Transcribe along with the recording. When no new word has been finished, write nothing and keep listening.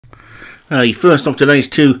First of today's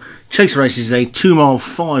two chase races is a 2 mile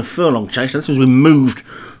 5 furlong chase. This one's been moved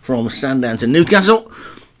from Sandown to Newcastle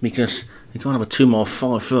because you can't have a 2 mile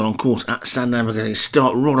 5 furlong course at Sandown because they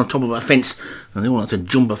start right on top of a fence and they all have to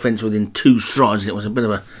jump a fence within 2 strides. It was a bit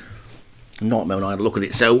of a nightmare when I had a look at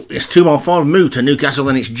it. So it's 2 mile 5 moved to Newcastle,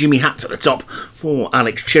 then it's Jimmy Hats at the top for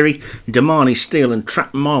Alex Cherry, Damani Steele and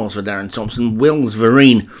Trap Miles for Darren Thompson, Wells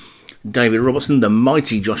Vereen, David Robertson, the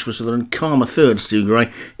mighty Joshua Sutherland, Karma third, Stu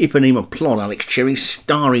Gray, Ipanema Plod, Alex Cherry,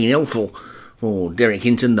 Starry Elful for Derek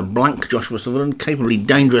Hinton, the blank Joshua Sutherland, Capably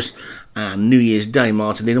Dangerous and New Year's Day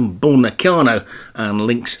Martin Denham, Born Nakano and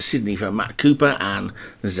Lynx Sydney for Matt Cooper and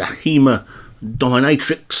Zahima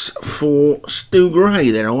Dominatrix for Stu Gray.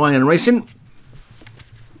 They're away and racing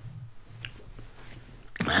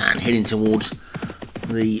and heading towards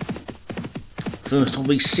the first of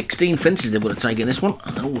the 16 fences they've got to take in this one,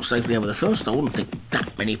 and they're all safely over the first. I wouldn't think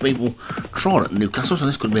that many people tried at Newcastle, so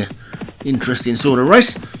this could be an interesting sort of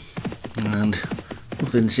race, and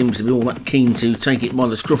nothing seems to be all that keen to take it by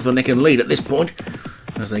the scruff of the neck and lead at this point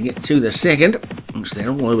as they get to the second, which they're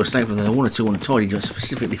all over safely. They're 1 or 2 untidy, just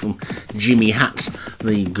specifically from Jimmy Hats,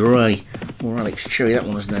 the grey, or Alex Cherry. That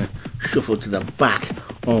one is now shuffled to the back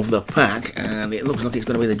of the pack, and it looks like it's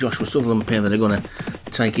going to be the Joshua Sutherland pair that are going to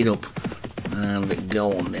take it up and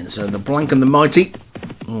go on then. So the blank and the mighty,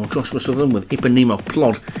 or Joshua Sutherland with Ipanema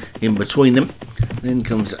Plod in between them. Then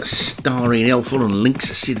comes Starry Elful and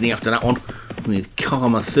Lynx Sydney after that one, with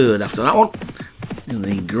Karma third after that one. And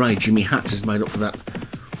the grey Jimmy Hats has made up for that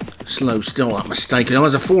slow start, that mistake. Now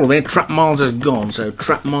there's a 4 there, Trap Miles has gone, so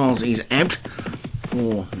Trap Miles is out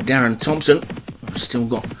for Darren Thompson. Still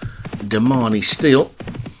got Damani Steele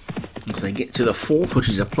as they get to the 4th, which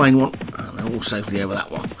is a plain one, and they're all safely over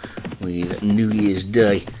that one with New Year's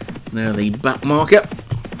Day. Now the back marker,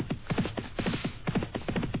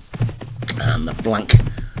 and the blank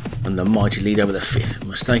and the mighty lead over the 5th.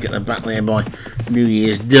 Mistake at the back there by New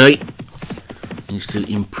Year's Day. Needs to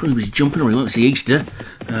improve his jumping or he won't see Easter,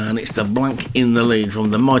 and it's the blank in the lead from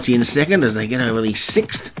the mighty in second as they get over the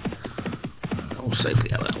 6th. And all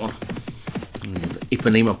safely over that one. With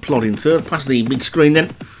Ipanema Plod in third, past the big screen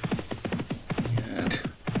then, and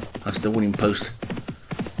past the winning post.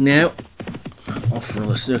 Now, off from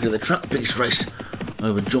the circuit of the track, biggest race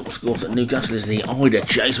over jump scores at Newcastle is the Ida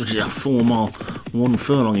Chase, which is a 4 mile 1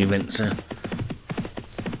 furlong event. So,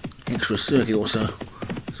 extra circuit also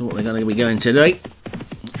is what they're going to be going today.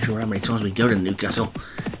 Not sure how many times we go to Newcastle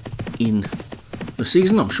in the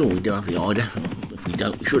season. I'm sure we do have the Ida. If we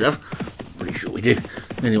don't, we should have. I'm pretty sure we do.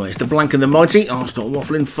 Anyway, it's the blank and the mighty. I'll start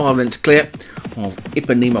waffling. 5 lengths clear of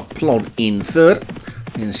Ipanema Plod in third.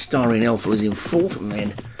 Then Starry and Elful is in 4th, and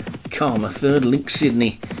then Karma third. Lynx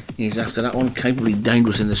Sydney is after that one. Capably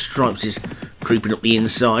Dangerous in the stripes is creeping up the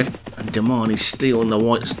inside, and Damani Steele in the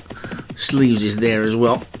white sleeves is there as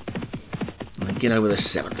well. And they get over the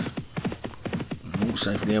 7th, and all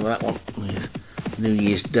safely over that one with New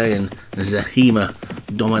Year's Day and Zahima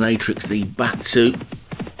Dominatrix the back 2.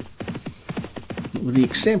 With the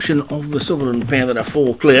exception of the Sutherland pair that are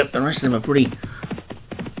 4 clear, the rest of them are pretty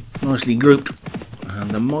nicely grouped.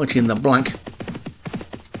 And the mighty and the blank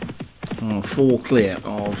are 4 clear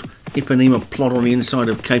of Ipanema Plod on the inside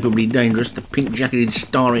of Capably Dangerous. The pink jacketed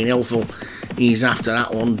Starry Elful is after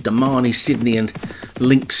that one. Damani Sydney and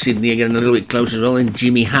Lynx Sydney are getting a little bit closer as well. Then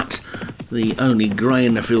Jimmy Hats, the only grey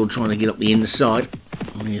in the field, trying to get up the inside.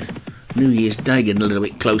 With New Year's Day getting a little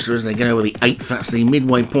bit closer as they get over the 8th. That's the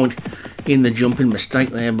midway point in the jumping. Mistake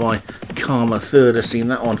there by Karma third. I've seen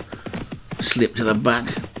that one slip to the back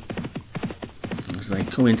as they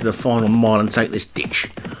come into the final mile and take this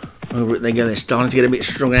ditch. Over it they go. They're starting to get a bit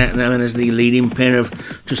strung out now, and as the leading pair have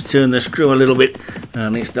just turned the screw a little bit,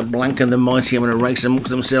 and it's the blank and the mighty having a race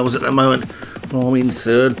amongst themselves at the moment. From in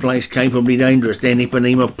third place, Capably Dangerous, then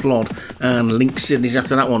Ipanema Plod and Lynx Sydney's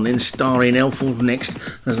after that one, then Starry and Elful next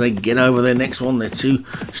as they get over their next one. Their 2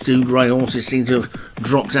 Stu Gray horses seem to have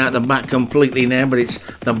dropped out the back completely now, but it's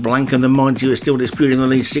the blank and the mighty who are still disputing the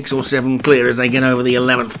lead, 6 or 7 clear as they get over the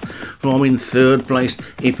 11th. From in third place,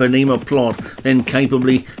 Ipanema Plod, then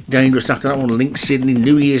Capably Dangerous after that one, Lynx Sydney.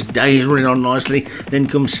 New Year's Day is running on nicely, then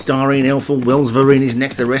comes Starry and Elful. Wells Vereen is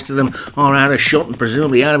next. The rest of them are out of shot and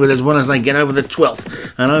presumably out of it as well as they get over the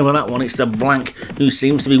 12th, and over that one it's the blank who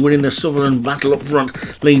seems to be winning the Sutherland battle up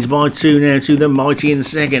front, leads by 2 now to the mighty in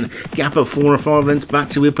second, gap of 4 or 5 lengths back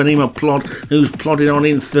to Ipanema Plod, who's plodding on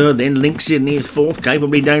in third. Then Lynx Sydney is 4th,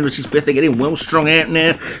 Capably Dangerous is 5th. They're getting well strung out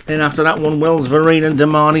now. Then after that one, Wells Vereen and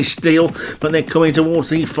Damani Steele, but they're coming towards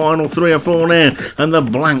the final 3 or 4 now, and the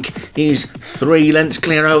blank is 3 lengths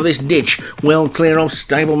clear over this ditch, well clear of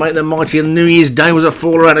stablemate the mighty and New Year's Day away was a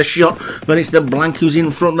faller out of shot, but it's the Blank who's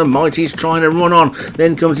in front. The Mighty's trying to run on.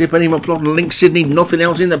 Then comes Ipanema Plot and Link Sydney. Nothing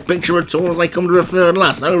else in the picture at all as they come to the third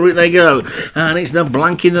last. Over it they go. And it's the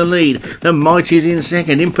Blank in the lead. The Mighty's in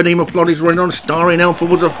second. Ipanema Plot is running on. Starring Alpha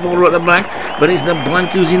was a faller at the back, but it's the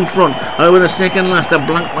Blank who's in front. Over the second last. The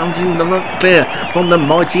Blank runs in the front clear from the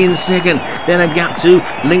Mighty in second. Then a gap to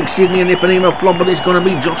Link Sydney and Ipanema Plot, but it's going to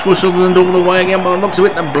be Joshua Sutherland all the way again by the looks of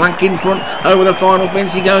it. The Blank in front. Over the final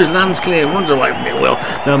fence he goes. Lands clear. Runs away from it well.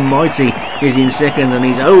 The Mighty is in second, and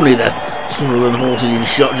he's only the Sutherland horse is in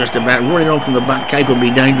shot just about. Running on from the back.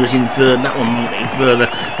 Capably Dangerous in third. That one wanted further,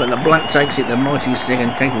 but the Blank takes it. The Mighty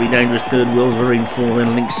second. Capably Dangerous third. Wellsbury fourth.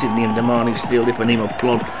 Then Link Sydney and Damani still. Ipanema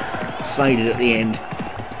Plot faded at the end.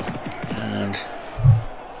 And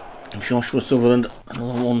Joshua Sutherland,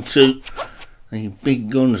 another 1-2. The big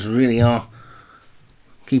guns really are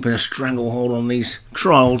keeping a stranglehold on these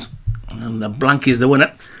trials. And the Blank is the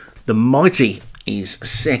winner. The Mighty is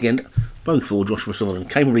second, both for Joshua Sutherland.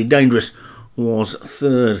 Capably Dangerous was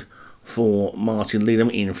third for Martin Leadham.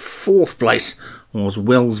 In fourth place was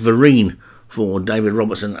Wells Vereen for David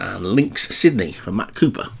Robertson, and Lynx Sydney for Matt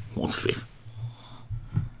Cooper was fifth.